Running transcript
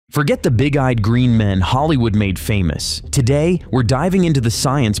Forget the big-eyed green men Hollywood made famous. Today, we're diving into the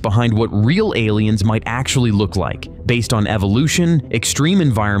science behind what real aliens might actually look like, based on evolution, extreme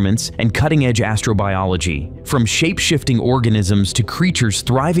environments, and cutting-edge astrobiology. From shape-shifting organisms to creatures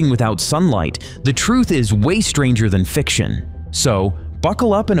thriving without sunlight, the truth is way stranger than fiction. So,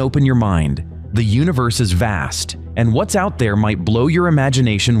 buckle up and open your mind. The universe is vast, and what's out there might blow your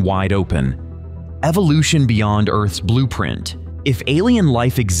imagination wide open. Evolution beyond Earth's blueprint. If alien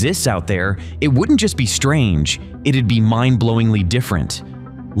life exists out there, it wouldn't just be strange, it'd be mind-blowingly different.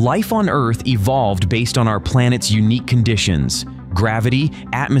 Life on Earth evolved based on our planet's unique conditions: gravity,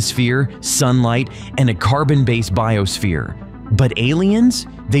 atmosphere, sunlight, and a carbon-based biosphere. But aliens?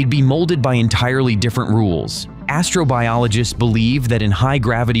 They'd be molded by entirely different rules. Astrobiologists believe that in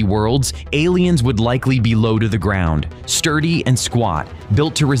high-gravity worlds, aliens would likely be low to the ground, sturdy and squat,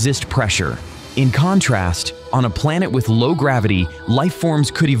 built to resist pressure. In contrast, on a planet with low gravity, life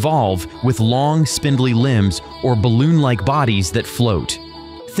forms could evolve with long, spindly limbs or balloon-like bodies that float.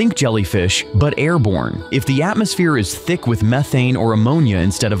 Think jellyfish, but airborne. If the atmosphere is thick with methane or ammonia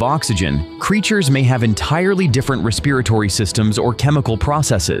instead of oxygen, creatures may have entirely different respiratory systems or chemical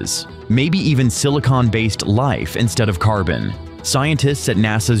processes, maybe even silicon-based life instead of carbon. Scientists at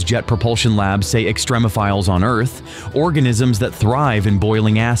NASA's Jet Propulsion Lab say extremophiles on Earth, organisms that thrive in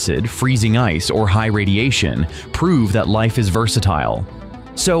boiling acid, freezing ice, or high radiation, prove that life is versatile.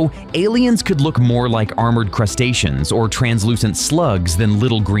 So, aliens could look more like armored crustaceans or translucent slugs than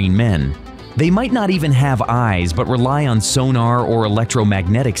little green men. They might not even have eyes but rely on sonar or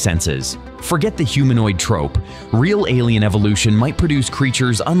electromagnetic senses. Forget the humanoid trope. Real alien evolution might produce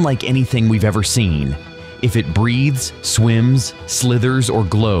creatures unlike anything we've ever seen. If it breathes, swims, slithers, or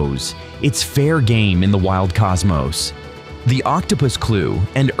glows, it's fair game in the wild cosmos. The octopus clue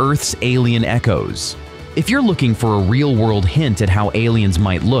and Earth's alien echoes. If you're looking for a real-world hint at how aliens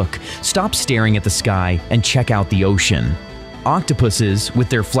might look, stop staring at the sky and check out the ocean. Octopuses, with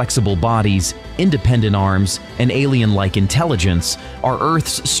their flexible bodies, independent arms, and alien-like intelligence, are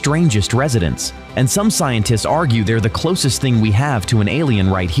Earth's strangest residents, and some scientists argue they're the closest thing we have to an alien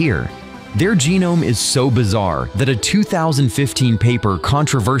right here. Their genome is so bizarre that a 2015 paper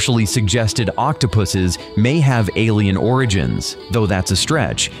controversially suggested octopuses may have alien origins. Though that's a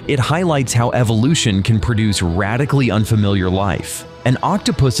stretch, it highlights how evolution can produce radically unfamiliar life. An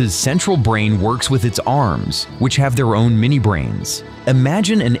octopus's central brain works with its arms, which have their own mini-brains.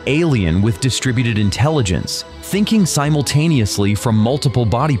 Imagine an alien with distributed intelligence, thinking simultaneously from multiple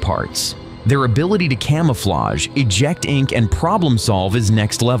body parts. Their ability to camouflage, eject ink, and problem-solve is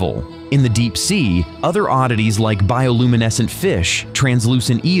next level. In the deep sea, other oddities like bioluminescent fish,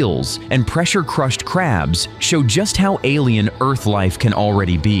 translucent eels, and pressure-crushed crabs show just how alien Earth life can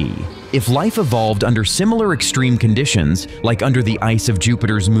already be. If life evolved under similar extreme conditions, like under the ice of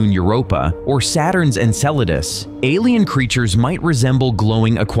Jupiter's moon Europa or Saturn's Enceladus, alien creatures might resemble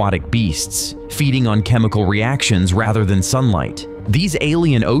glowing aquatic beasts, feeding on chemical reactions rather than sunlight. These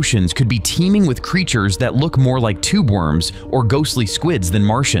alien oceans could be teeming with creatures that look more like tube worms or ghostly squids than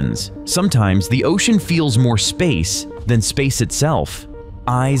Martians. Sometimes the ocean feels more space than space itself.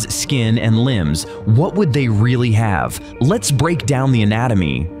 Eyes, skin, and limbs, what would they really have? Let's break down the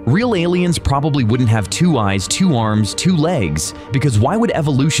anatomy. Real aliens probably wouldn't have 2 eyes, 2 arms, 2 legs, because why would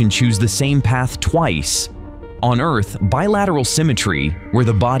evolution choose the same path twice? On Earth, bilateral symmetry, where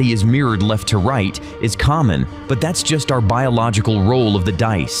the body is mirrored left to right, is common, but that's just our biological roll of the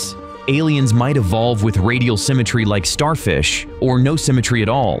dice. Aliens might evolve with radial symmetry like starfish, or no symmetry at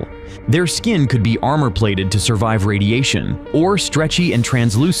all. Their skin could be armor-plated to survive radiation, or stretchy and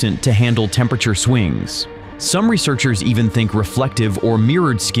translucent to handle temperature swings. Some researchers even think reflective or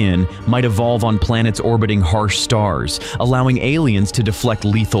mirrored skin might evolve on planets orbiting harsh stars, allowing aliens to deflect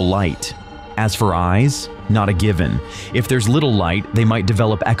lethal light. As for eyes, not a given. If there's little light, they might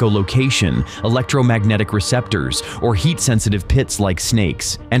develop echolocation, electromagnetic receptors, or heat-sensitive pits like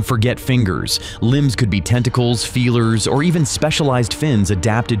snakes. And forget fingers. Limbs could be tentacles, feelers, or even specialized fins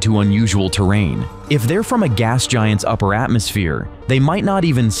adapted to unusual terrain. If they're from a gas giant's upper atmosphere, they might not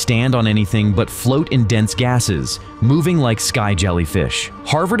even stand on anything but float in dense gases, moving like sky jellyfish.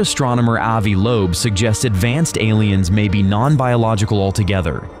 Harvard astronomer Avi Loeb suggests advanced aliens may be non-biological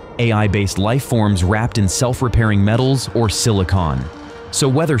altogether. AI-based life forms wrapped in self-repairing metals or silicon. So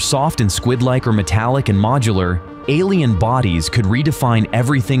whether soft and squid-like or metallic and modular, alien bodies could redefine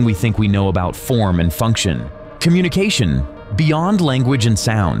everything we think we know about form and function. Communication, beyond language and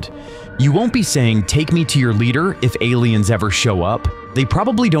sound. You won't be saying, "Take me to your leader," if aliens ever show up. They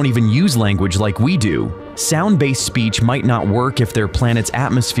probably don't even use language like we do. Sound-based speech might not work if their planet's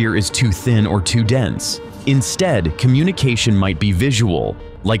atmosphere is too thin or too dense. Instead, communication might be visual.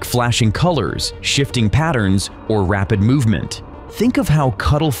 like flashing colors, shifting patterns, or rapid movement. Think of how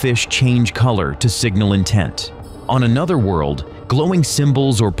cuttlefish change color to signal intent. On another world, glowing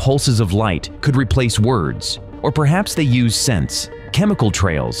symbols or pulses of light could replace words, or perhaps they use scents, chemical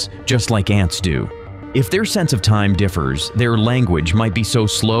trails, just like ants do. If their sense of time differs, their language might be so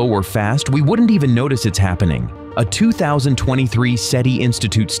slow or fast we wouldn't even notice it's happening. A 2023 SETI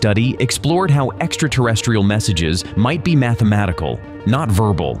Institute study explored how extraterrestrial messages might be mathematical, not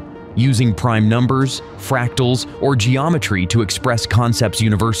verbal, using prime numbers, fractals, or geometry to express concepts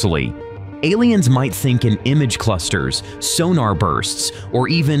universally. Aliens might think in image clusters, sonar bursts, or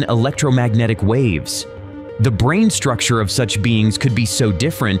even electromagnetic waves. The brain structure of such beings could be so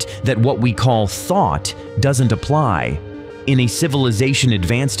different that what we call thought doesn't apply. In a civilization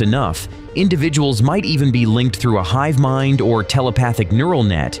advanced enough, individuals might even be linked through a hive mind or telepathic neural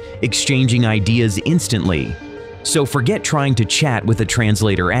net, exchanging ideas instantly. So forget trying to chat with a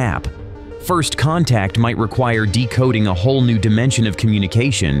translator app. First contact might require decoding a whole new dimension of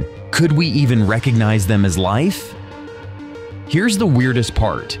communication. Could we even recognize them as life? Here's the weirdest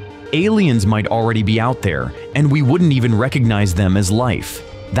part. Aliens might already be out there, and we wouldn't even recognize them as life.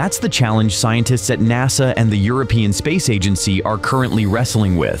 That's the challenge scientists at NASA and the European Space Agency are currently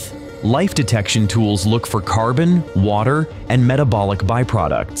wrestling with. Life detection tools look for carbon, water, and metabolic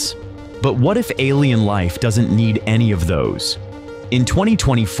byproducts. But what if alien life doesn't need any of those? In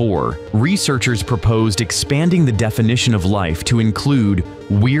 2024, researchers proposed expanding the definition of life to include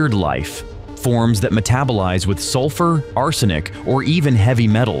weird life, forms that metabolize with sulfur, arsenic, or even heavy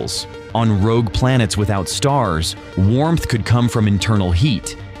metals. On rogue planets without stars, warmth could come from internal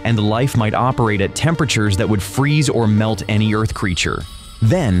heat, and life might operate at temperatures that would freeze or melt any Earth creature.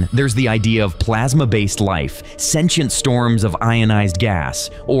 Then there's the idea of plasma-based life, sentient storms of ionized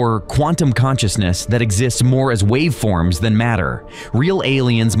gas, or quantum consciousness that exists more as waveforms than matter. Real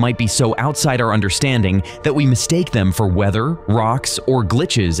aliens might be so outside our understanding that we mistake them for weather, rocks, or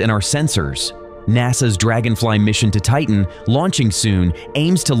glitches in our sensors. NASA's Dragonfly mission to Titan, launching soon,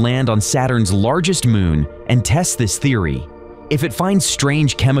 aims to land on Saturn's largest moon and test this theory. If it finds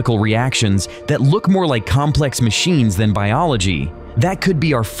strange chemical reactions that look more like complex machines than biology, that could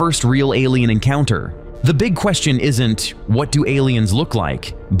be our first real alien encounter. The big question isn't, what do aliens look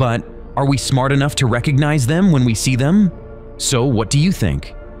like? But, are we smart enough to recognize them when we see them? So what do you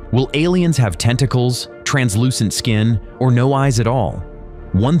think? Will aliens have tentacles, translucent skin, or no eyes at all?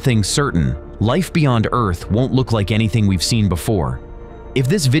 One thing's certain, life beyond Earth won't look like anything we've seen before. If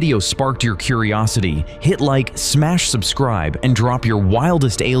this video sparked your curiosity, hit like, smash subscribe, and drop your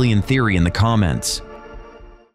wildest alien theory in the comments.